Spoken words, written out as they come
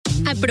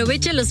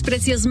Aprovecha los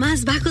precios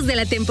más bajos de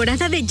la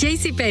temporada de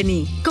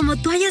JCPenney. Como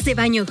toallas de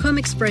baño Home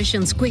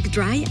Expressions Quick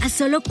Dry a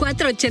solo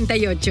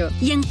 $4.88.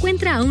 Y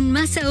encuentra aún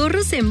más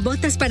ahorros en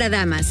botas para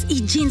damas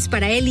y jeans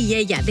para él y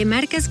ella de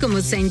marcas como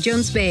St.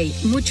 John's Bay,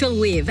 Mutual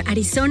Weave,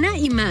 Arizona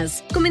y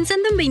más.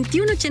 Comenzando en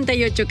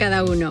 $21.88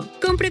 cada uno.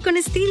 Compre con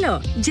estilo.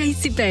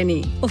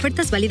 JCPenney.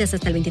 Ofertas válidas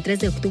hasta el 23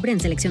 de octubre en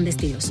selección de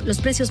estilos. Los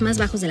precios más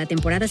bajos de la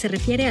temporada se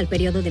refiere al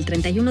periodo del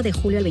 31 de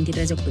julio al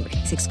 23 de octubre.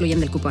 Se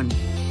excluyen del cupón.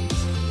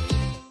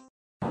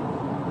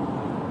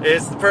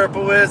 It's the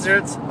Purple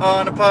Wizards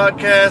on a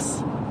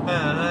podcast.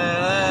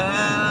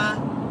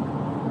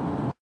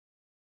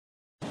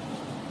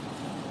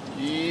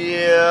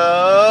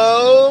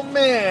 Yo,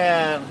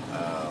 man.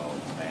 Oh,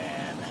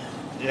 man.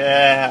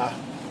 Yeah,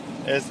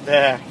 it's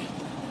back.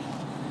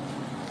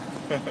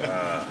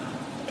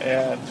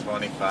 And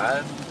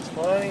 25?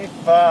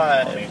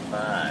 25.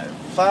 25.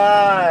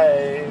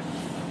 5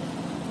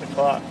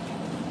 o'clock.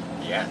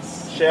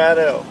 Yes.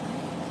 Shadow.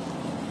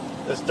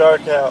 It's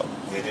dark out.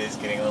 It is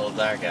getting a little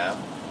dark out.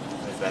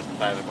 Is that the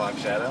 5 o'clock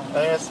shadow? I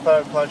think it's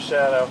 5 o'clock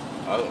shadow.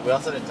 Oh, we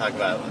also didn't talk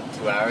about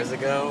 2 hours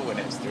ago when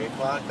it was 3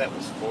 o'clock. That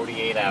was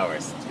 48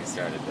 hours since we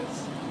started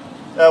this.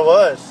 That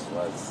was. It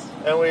was.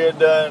 And we had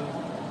done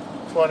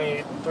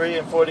 23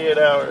 and 48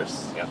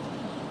 hours. Yep.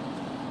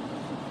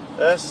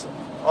 That's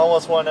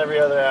almost one every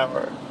other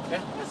hour.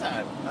 Yeah, that's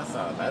not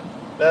bad.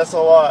 That's a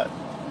lot.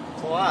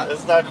 It's a lot.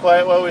 It's not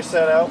quite what we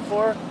set out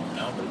for.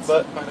 No, but it's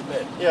but quite a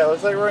bit. Yeah, it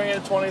looks like we're going to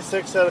get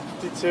 26 out of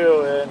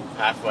 52. And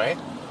halfway?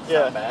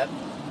 Yeah. Not bad.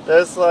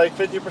 That's like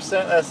 50%.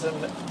 That's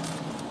an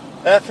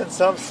F in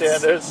some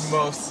standards. It's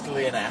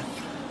mostly an F.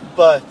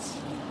 But,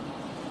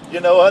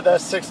 you know what?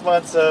 That's 6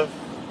 months of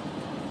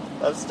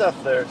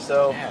stuff there.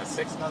 So Yeah,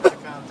 6 months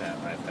of content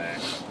right there.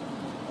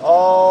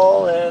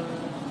 all in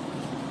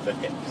The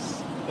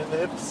hips. the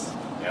hips.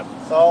 Yep.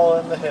 It's all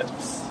in the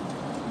hips.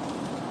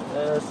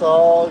 And it's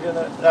all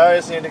gonna... I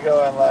just need to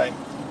go and like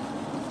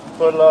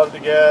put it all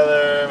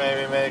together,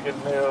 maybe make a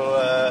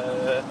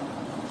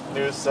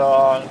new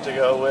song to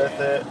go with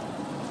it.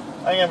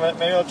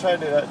 Maybe I'll try to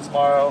do that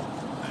tomorrow.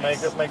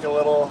 Nice. Make a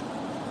little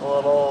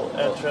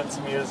entrance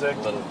music.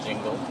 A little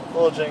jingle.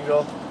 Little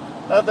jingle.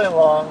 Nothing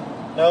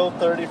long. No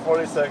 30,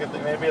 40 second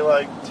thing. Maybe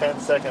like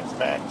 10 seconds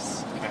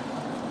max. Okay.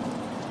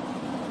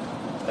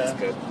 That's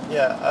good.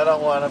 Yeah, I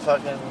don't want to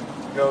fucking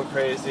go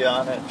crazy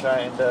on it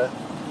trying to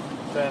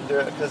do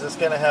it because it's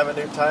going to have a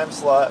new time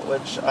slot,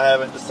 which I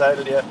haven't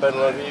decided yet, but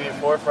it'll be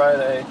before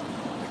Friday.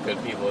 The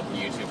good people at the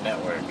YouTube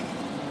network.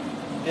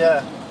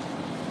 Yeah,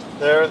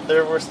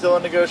 we're still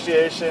in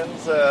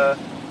negotiations.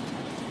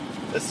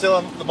 It's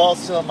still the ball's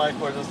still in my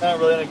court. It's not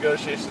really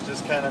negotiations,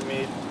 just kind of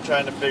me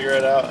trying to figure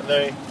it out. And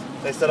they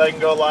said I can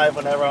go live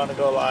whenever I want to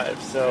go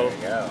live. So there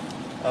you go.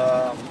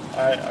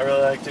 I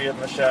really like to give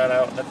them a shout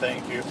out and a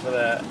thank you for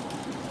that.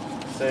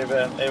 They've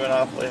been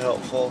awfully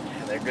helpful.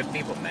 Yeah, they're good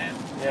people, man.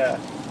 Yeah.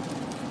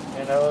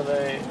 You know,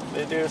 they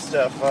do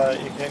stuff.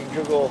 You can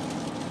Google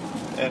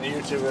and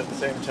YouTube at the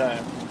same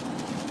time.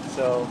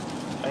 So,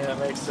 I think that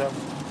makes them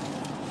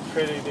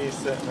pretty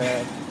decent,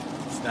 man.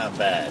 It's not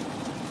bad.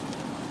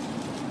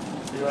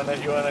 You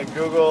wanna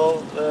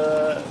Google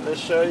the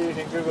show, you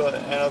can Google it,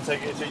 and it'll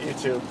take you to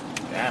YouTube.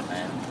 Yeah,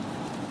 man.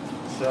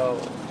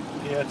 So,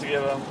 you have to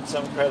give them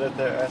some credit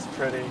there. That's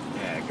pretty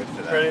Good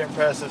for them. pretty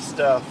impressive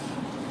stuff.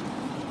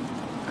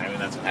 I mean,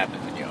 that's what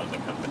happens when you own the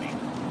company.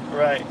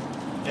 Right.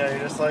 Yeah, you're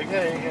just like,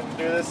 hey, you can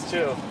do this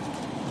too.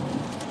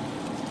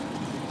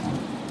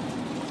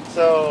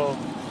 So,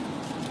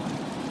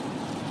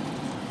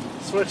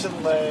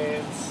 switching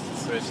lanes.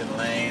 Switching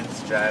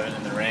lanes, driving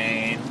in the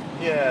rain.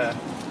 Yeah.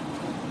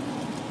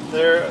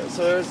 There's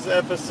this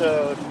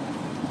episode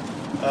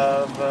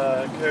of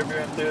Curb Your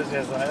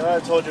Enthusiasm. I know I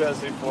told you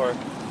this before,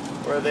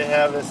 where they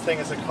have this thing.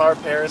 It's a car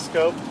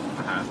periscope.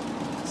 Uh-huh.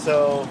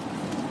 So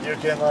you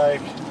can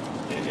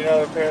you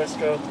know the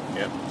periscope.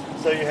 Yep.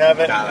 So you have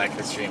it. Not like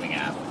the streaming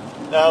app.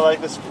 Not like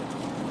the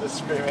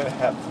streaming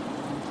app.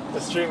 The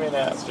streaming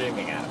app.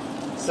 Streaming app.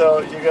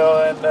 So you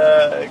go and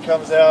it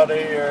comes out of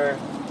your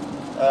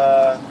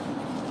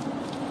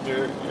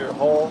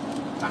hole.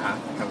 Uh-huh.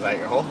 Comes out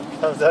your hole.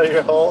 Comes out of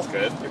your hole. That's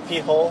good. Your pee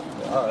hole.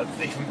 Oh, that's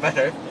even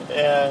better.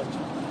 And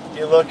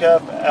you look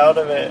up out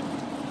of it,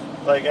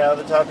 like out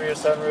of the top of your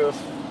sunroof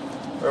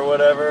or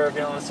whatever. If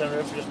you're on the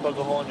sunroof, you just poke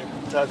a hole in your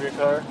top of your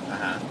car.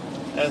 Uh-huh.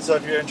 And so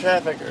if you're in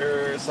traffic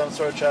or some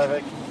sort of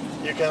traffic,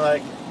 you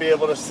can be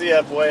able to see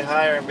up way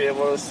higher and be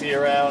able to see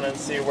around and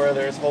see where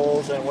there's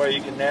holes and where you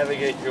can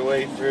navigate your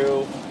way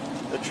through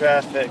the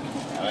traffic.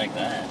 I like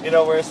that. You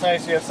know, where it's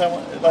nice, you have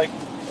someone,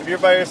 if you're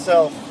by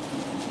yourself,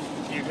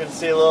 you can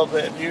see a little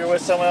bit. If you're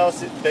with someone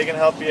else, they can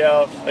help you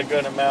out a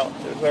good amount.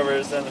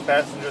 Whoever's in the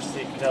passenger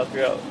seat can help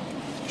you out,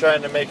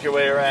 trying to make your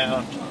way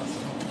around.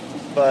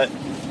 But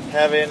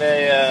having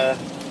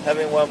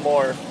one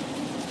more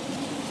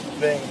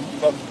thing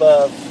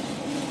above,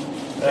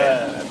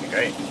 that'd be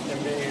great.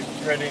 can be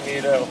pretty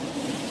neato.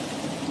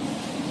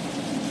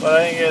 But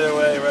I think either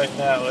way, right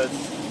now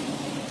it's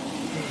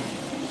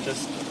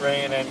just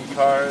rain and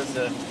cars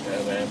and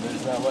Yeah, man.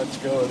 There's not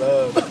much going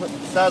on.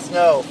 it's not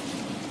snow.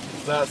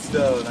 It's not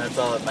snow, and that's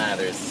all that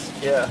matters.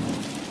 Yeah.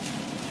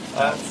 It's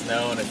not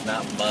snow, and it's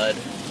not mud.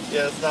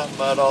 Yeah, it's not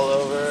mud all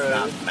over. It's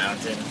not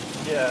mountain.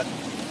 Yeah.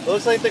 It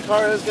looks like the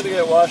car is going to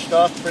get washed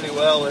off pretty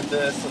well with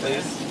this, at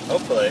least.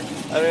 Hopefully.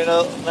 I mean,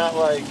 not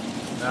like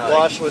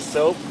washed with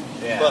soap,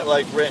 but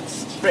like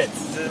rinsed.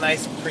 Rinsed. It's a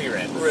nice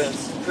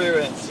pre-rinse.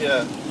 Pre-rinse,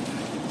 yeah.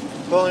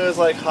 If only it was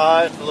like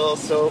hot and a little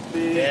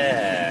soapy.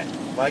 Yeah.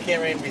 Why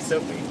can't rain be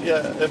soapy?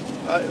 Yeah,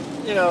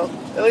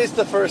 at least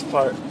the first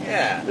part.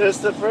 Yeah.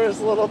 Just the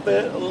first little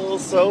bit, a little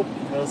soap.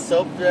 A little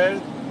soap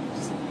there.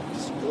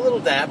 Just a little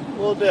dab. A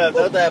little dab. A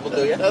little dab will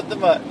do ya. Nothing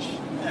much.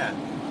 Yeah.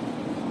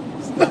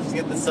 Just enough to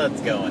get the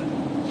suds going.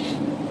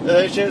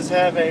 They just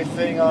have a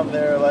thing on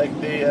there like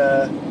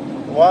the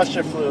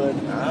washer fluid.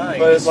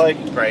 But it's like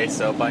spray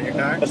soap on your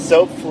car? A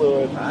soap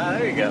fluid.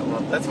 There you go.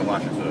 Well, that's what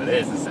washer fluid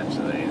is,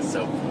 essentially, is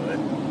soap fluid.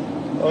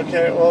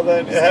 Okay, well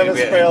then have it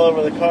spray all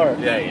over the car.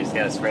 Yeah, you just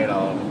gotta spray it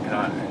all over the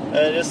car.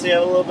 And just you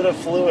have a little bit of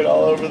fluid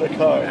all over the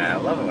car. Yeah, I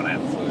love it when I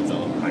have fluids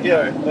all over my car.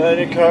 Yeah, and then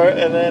your car,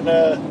 and then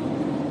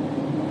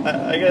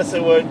I guess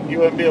you wouldn't be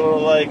able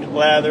to like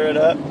lather it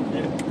up.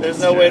 There's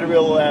no way to be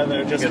able to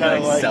lather. Just kind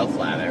of like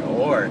self-lather,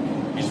 or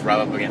you just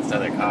rub up against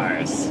other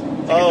cars.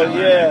 Oh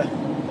yeah.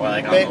 Or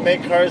like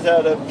make cars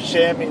out of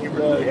chamois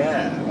rug.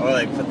 Yeah, or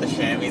like put the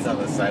chamois on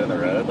the side of the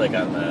road, like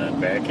on the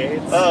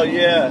barricades. Oh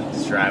yeah.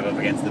 Just drive up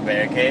against the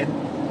barricade.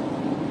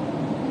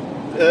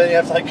 And then you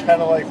have to like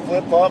kind of like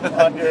flip up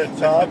on your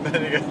top. And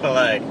then you're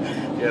like,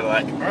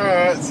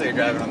 so you're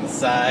driving on the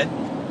side,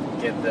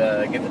 get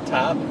the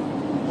top,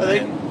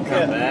 and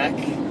come back.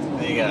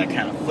 Then you gotta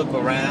kind of flip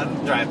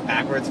around, drive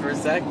backwards for a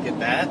sec, get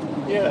that.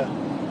 Yeah.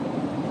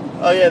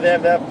 Oh yeah, they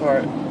have that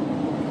part.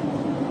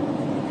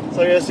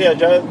 So I guess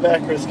driving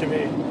backwards can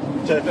be.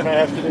 I might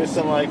have to do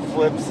some like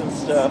flips and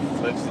stuff.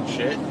 Flips and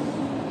shit.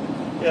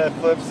 Yeah,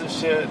 flips and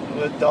shit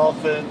with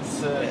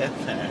dolphins.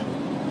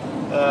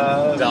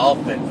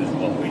 Dolphins is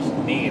what we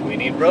need. We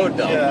need road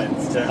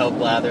dolphins to help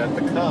lather up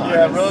the cars.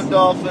 Yeah, road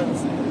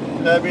dolphins.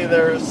 That'd be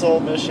their sole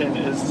mission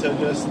is to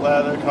just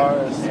lather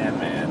cars. Yeah,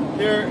 man.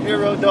 Here,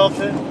 road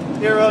dolphin.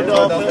 Here, road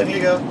dolphin. Here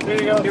you go. Here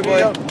you go. Here,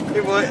 boy.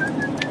 Here, boy.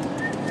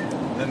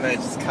 Then they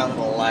just come and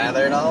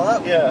lather it all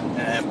up. Yeah.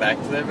 And back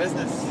to their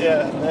business.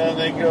 Yeah, and then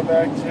they go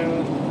back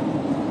to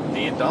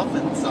being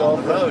dolphins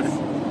on the road.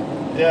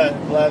 Yeah,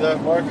 lather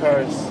up more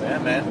cars. Yeah,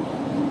 man.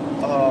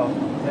 Oh,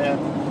 man.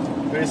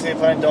 We just need to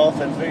find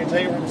dolphins. We can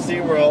take them from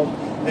SeaWorld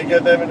and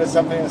get them into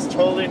something that's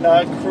totally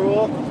not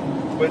cruel,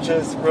 which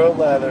is road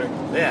lather.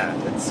 Yeah,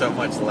 it's so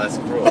much less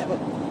cruel.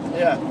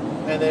 Yeah,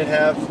 and they'd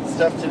have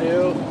stuff to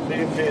do. We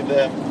can feed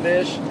them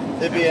fish.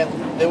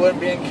 They wouldn't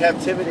be in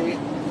captivity.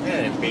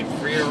 Yeah, they'd be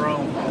free to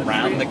roam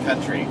around the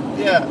country.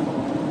 Yeah,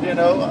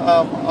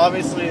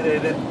 obviously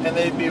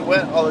they'd be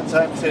wet all the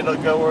time because they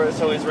don't go where it's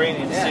always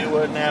raining, so you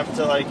wouldn't have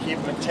to like keep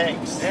them in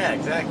tanks. Yeah,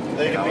 exactly.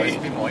 They'd always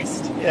be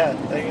moist. Yeah,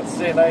 they can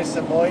stay nice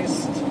and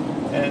moist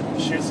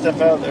and shoot stuff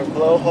out of their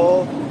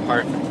blowhole.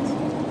 Perfect.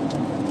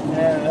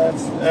 Yeah,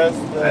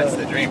 that's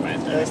the dream right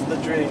there. That's the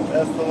dream.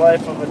 That's the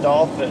life of a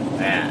dolphin.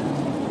 Yeah.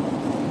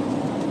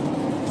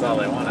 That's all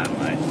they want out of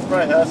life.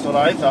 Right, that's what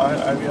I thought.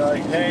 I'd be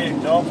like, hey,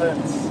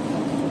 dolphins,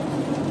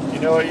 you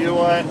know what you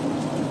want?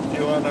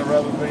 You want to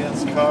rub up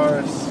against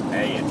cars.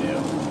 Yeah, you do.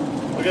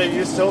 We'll get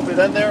used to it, but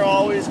then they're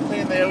always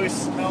clean. They always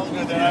smell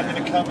good. They're not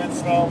going to come and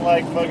smell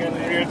like fucking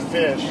weird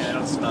fish. Yeah, they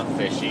don't smell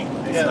fishy.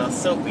 They smell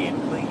soapy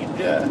and clean.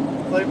 Yeah.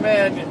 Like,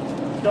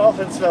 man,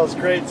 dolphin smells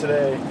great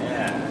today.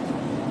 Yeah.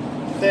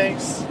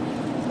 Thanks.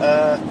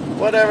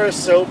 Whatever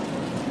soap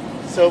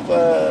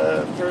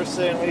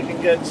person we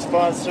can get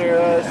sponsor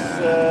us.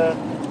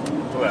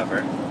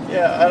 Whoever.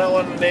 Yeah, I don't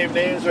want to name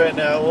names right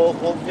now.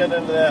 We'll get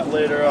into that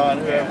later on.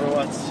 Whoever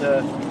wants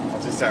to.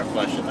 Once we start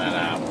fleshing that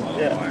out a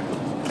little more.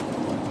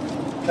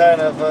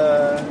 Kind of,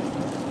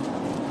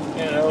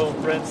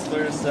 rinse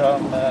through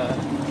some.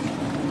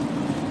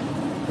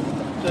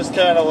 Just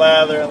kind of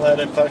lather and let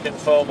it fucking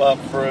foam up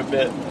for a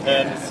bit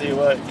and see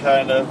what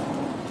kind of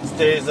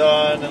stays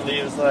on and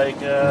leaves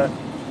like a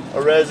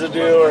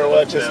residue or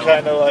what just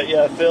kind of like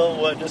film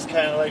what just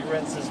kind of like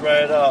rinses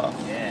right off.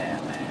 Yeah,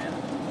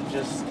 man.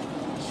 Just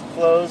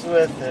flows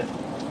with it.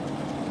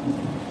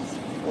 Just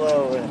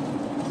flow it.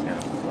 Just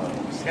gotta flow.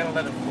 Just gotta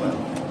let it flow.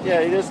 Yeah,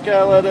 you just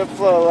gotta let it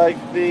flow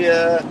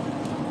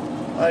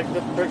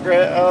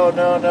Oh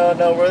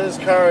no, we're this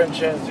car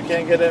insurance. We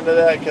can't get into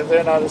that because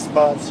they're not a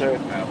sponsor.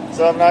 No.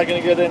 So I'm not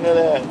gonna get into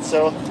that.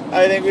 So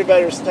I think we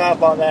better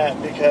stop on that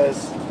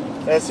because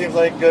that seems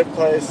like a good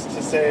place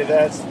to say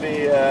that's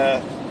the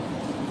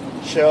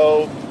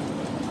show.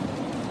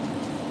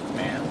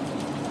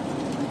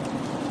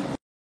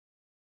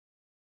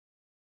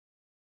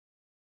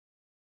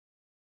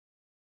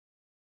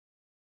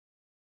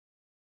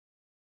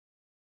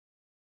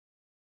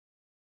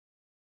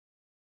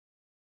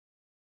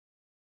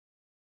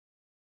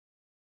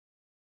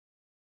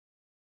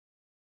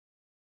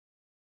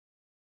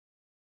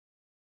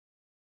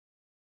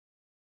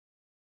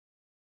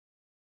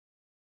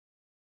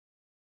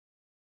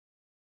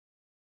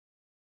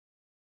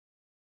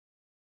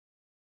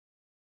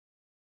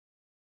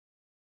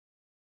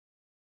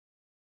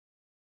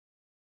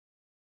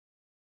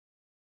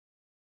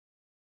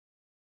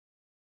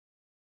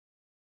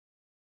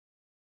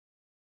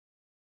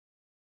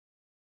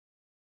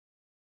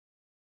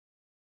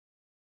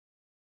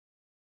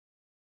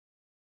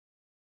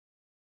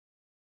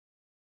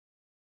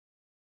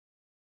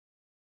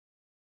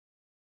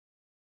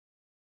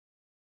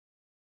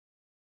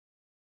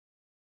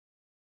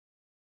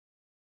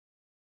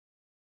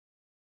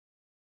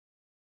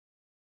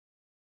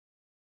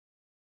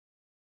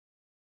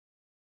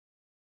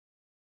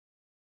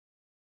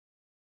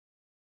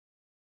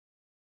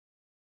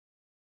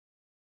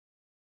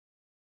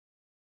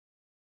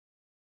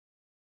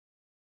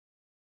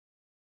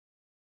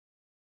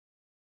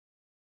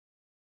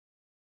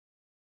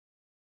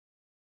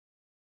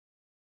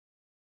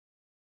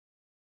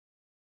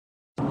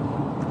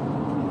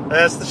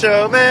 That's the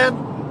show, man.